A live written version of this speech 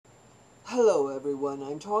Hello everyone,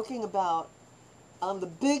 I'm talking about on the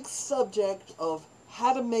big subject of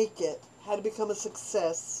how to make it, how to become a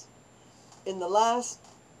success. In the last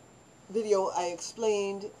video I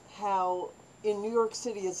explained how in New York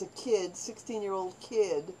City as a kid, 16-year-old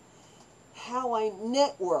kid, how I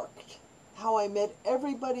networked, how I met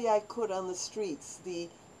everybody I could on the streets, the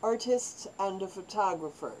artists and the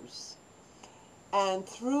photographers. And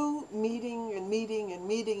through meeting and meeting and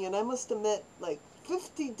meeting, and I must have met like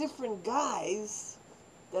 50 different guys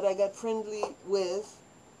that I got friendly with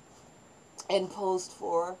and posed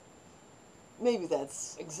for. Maybe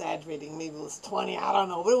that's exaggerating, maybe it was 20, I don't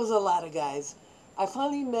know, but it was a lot of guys. I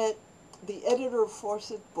finally met the editor of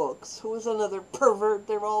Fawcett Books, who was another pervert.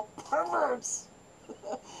 They're all perverts.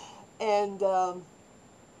 And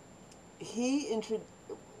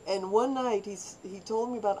and one night he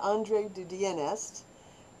told me about Andre de DIENES,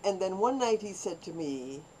 and then one night he said to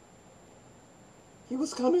me, he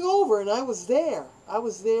was coming over and I was there. I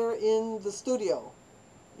was there in the studio.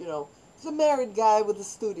 You know, he's a married guy with a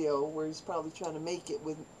studio where he's probably trying to make it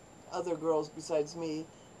with other girls besides me.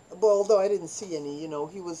 Well, although I didn't see any, you know,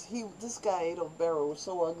 this guy, Adolf Barrow, was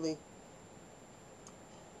so ugly.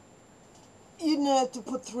 You didn't have to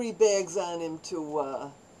put 3 bags on him to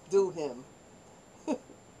do him.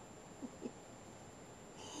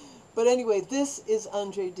 But anyway, this is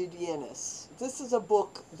Andre de DIENES. This is a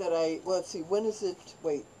book that well, let's see, when is it,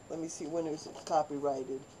 wait, let me see, when is it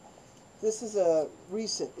copyrighted? This is a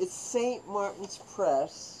recent, it's St. Martin's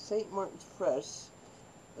Press,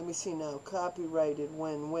 let me see now, copyrighted,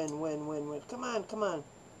 when, come on,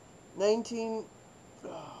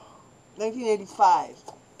 1985,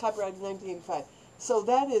 copyrighted 1985. So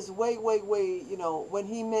that is way, you know, when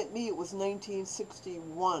he met me, it was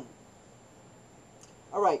 1961.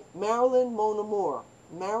 All right, Marilyn Monroe.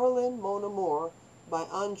 Marilyn Monroe by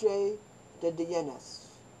Andre de DIENES.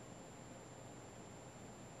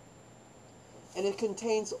 And it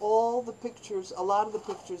contains all the pictures, a lot of the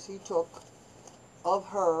pictures he took of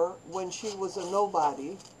her when she was a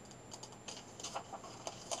nobody.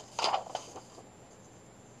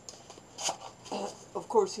 Of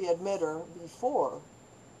course, he had met her before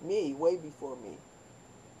me, way before me.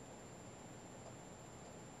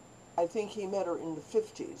 I think he met her in the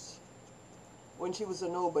 50s, when she was a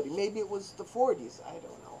nobody. Maybe it was the 40s, I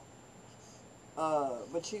don't know.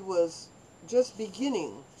 But she was just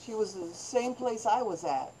beginning. She was the same place I was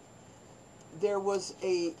at. There was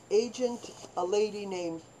a lady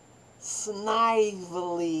named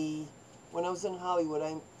Snively, when I was in Hollywood.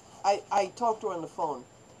 I talked to her on the phone.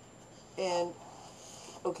 And,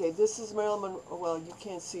 okay, this is Marilyn Monroe. Well, you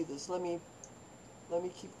can't see this. Let me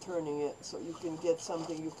keep turning it so you can get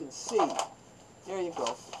something you can see. There you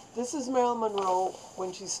go. This is Marilyn Monroe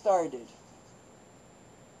when she started.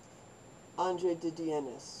 Andre de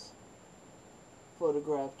DIENES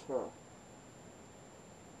photographed her.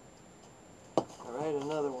 All right,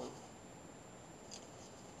 another one.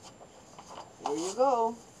 There you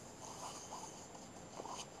go.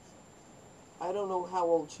 I don't know how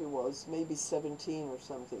old she was, maybe 17 or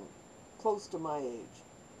something, close to my age.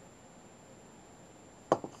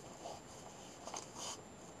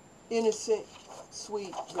 Innocent,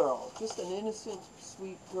 sweet girl. Just an innocent,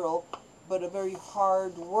 sweet girl, but a very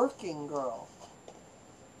hard-working girl.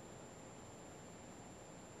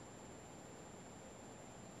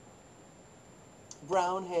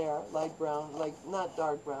 Brown hair, light brown, like not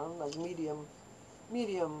dark brown, like medium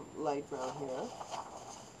light brown hair.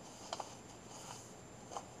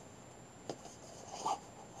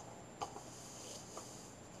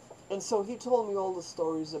 And so he told me all the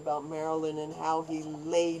stories about Marilyn and how he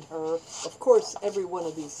laid her. Of course, every one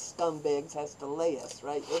of these scumbags has to lay us,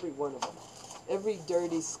 right? Every one of them. Every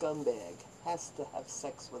dirty scumbag has to have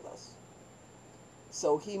sex with us.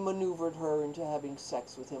 So he maneuvered her into having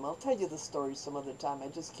sex with him. I'll tell you the story some other time. I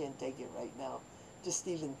just can't take it right now. Just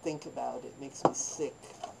even think about it makes me sick.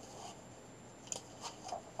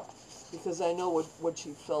 Because I know what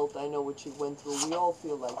she felt. I know what she went through. We all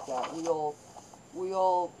feel like that. We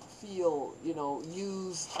all feel, you know,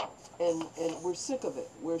 used, and we're sick of it.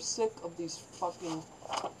 We're sick of these fucking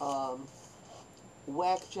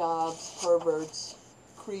whack jobs, perverts,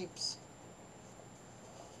 creeps.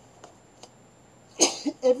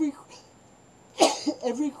 every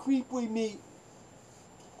creep we meet,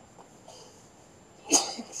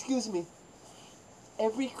 excuse me,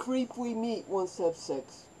 every creep we meet wants to have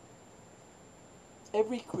sex.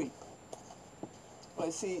 Every creep. I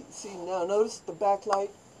see now, notice the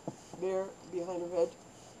backlight there behind her head.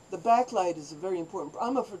 The backlight is a very important,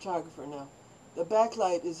 I'm a photographer now. The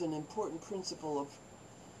backlight is an important principle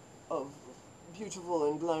of beautiful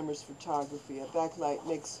and glamorous photography. A backlight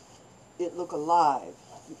makes it look alive.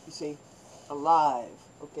 You see, alive.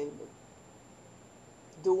 Okay, but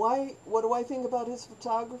what do I think about his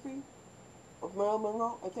photography of Marilyn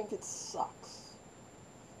Monroe? I think it sucks.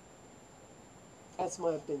 That's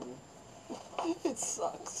my opinion. It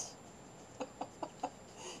sucks.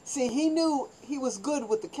 See, he knew he was good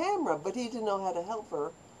with the camera, but he didn't know how to help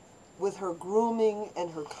her with her grooming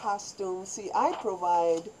and her costumes. See, I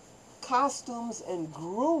provide costumes and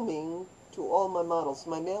grooming to all my models,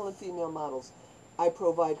 my male and female models. I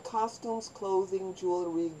provide costumes, clothing,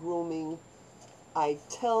 jewelry, grooming. I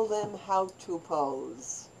tell them how to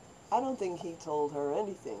pose. I don't think he told her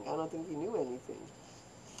anything. I don't think he knew anything.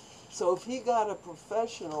 So if he got a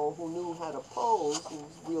professional who knew how to pose, who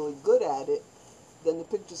was really good at it, then the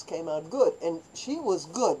pictures came out good. And she was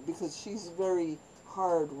good because she's very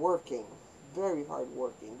hard working. Very hard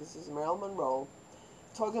working. This is Marilyn Monroe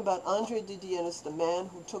talking about Andre de DIENES, the man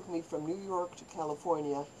who took me from New York to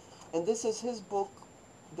California. And this is his book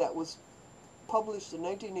that was published in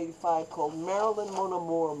 1985 called Marilyn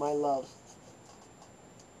Monroe, My Love.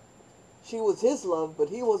 She was his love, but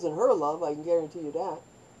he wasn't her love, I can guarantee you that.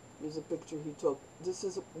 Here's a picture he took. This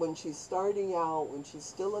is when she's starting out, when she's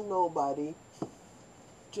still a nobody,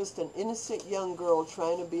 just an innocent young girl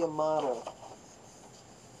trying to be a model.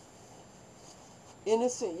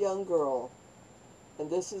 Innocent young girl. And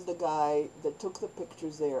this is the guy that took the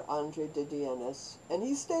pictures there, Andre de DIENES. And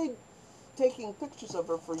he stayed taking pictures of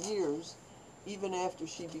her for years, even after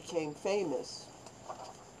she became famous.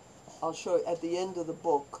 I'll show you at the end of the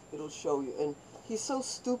book, it'll show you. And he's so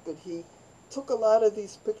stupid, he took a lot of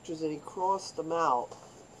these pictures and he crossed them out.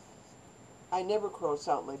 I never cross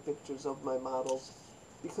out my pictures of my models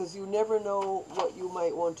because you never know what you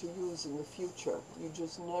might want to use in the future. You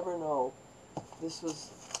just never know.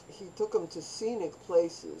 He took them to scenic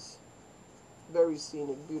places, very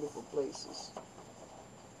scenic, beautiful places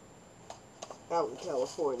out in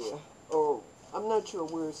California. Or I'm not sure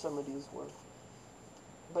where some of these were.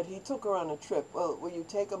 But he took her on a trip. Well, when you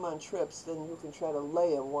take them on trips, then you can try to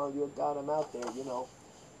lay them while you've got them out there, you know.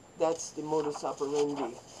 That's the modus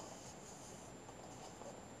operandi.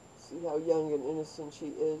 See how young and innocent she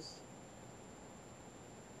is?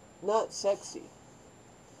 Not sexy.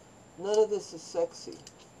 None of this is sexy.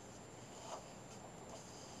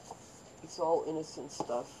 It's all innocent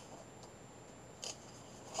stuff.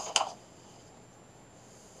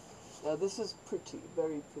 Now this is pretty,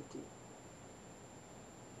 very pretty.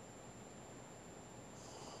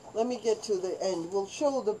 Let me get to the end. We'll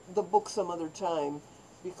show the book some other time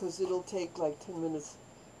because it'll take like 10 minutes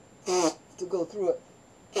to go through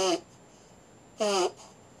it.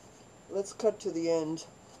 Let's cut to the end.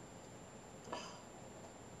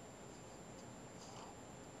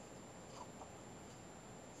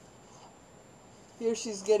 Here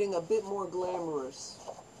she's getting a bit more glamorous.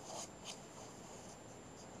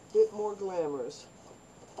 Bit more glamorous.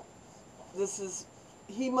 This is...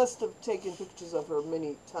 He must have taken pictures of her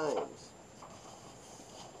many times.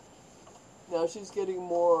 Now she's getting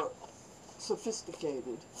more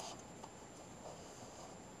sophisticated.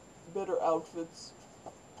 Better outfits.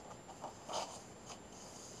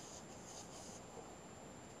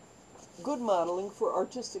 Good modeling for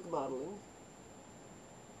artistic modeling.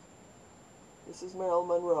 This is Marilyn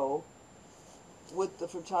Monroe with the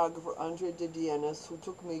photographer Andre de DIENES, who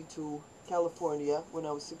took me to California when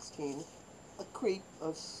I was 16. A creep,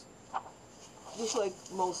 just like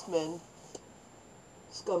most men,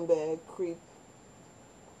 scumbag, creep,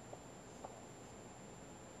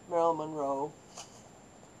 Marilyn Monroe.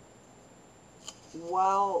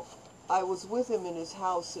 While I was with him in his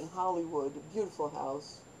house in Hollywood, a beautiful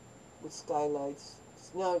house with skylights.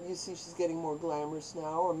 Now you see she's getting more glamorous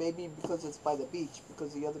now, or maybe because it's by the beach,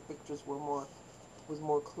 because the other pictures were more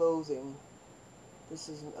clothing. This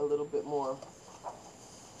is a little bit more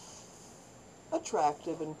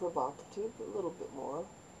attractive and provocative, a little bit more.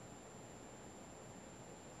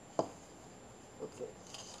 Okay.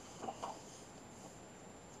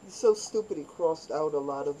 He's so stupid he crossed out a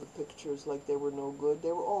lot of the pictures like they were no good.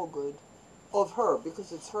 They were all good. Of her,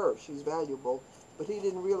 because it's her. She's valuable. But he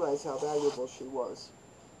didn't realize how valuable she was.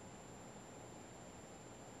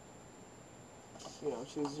 You know,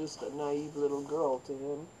 she was just a naive little girl to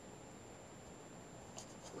him.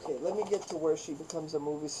 Okay, let me get to where she becomes a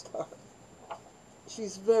movie star.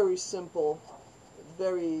 She's very simple,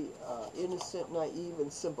 very innocent, naive,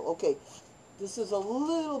 and simple. Okay, this is a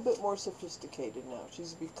little bit more sophisticated now.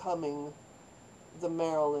 She's becoming the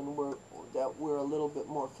Marilyn that we're a little bit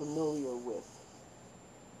more familiar with.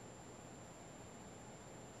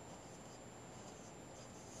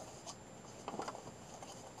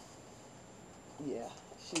 Yeah,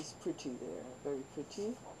 she's pretty there, very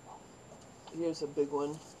pretty. Here's a big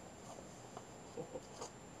one.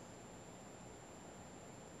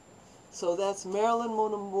 So that's Marilyn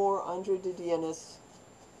Monroe, Andre de DIENES,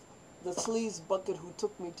 the sleaze bucket who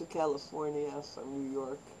took me to California from New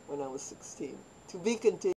York when I was 16. To be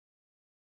continued.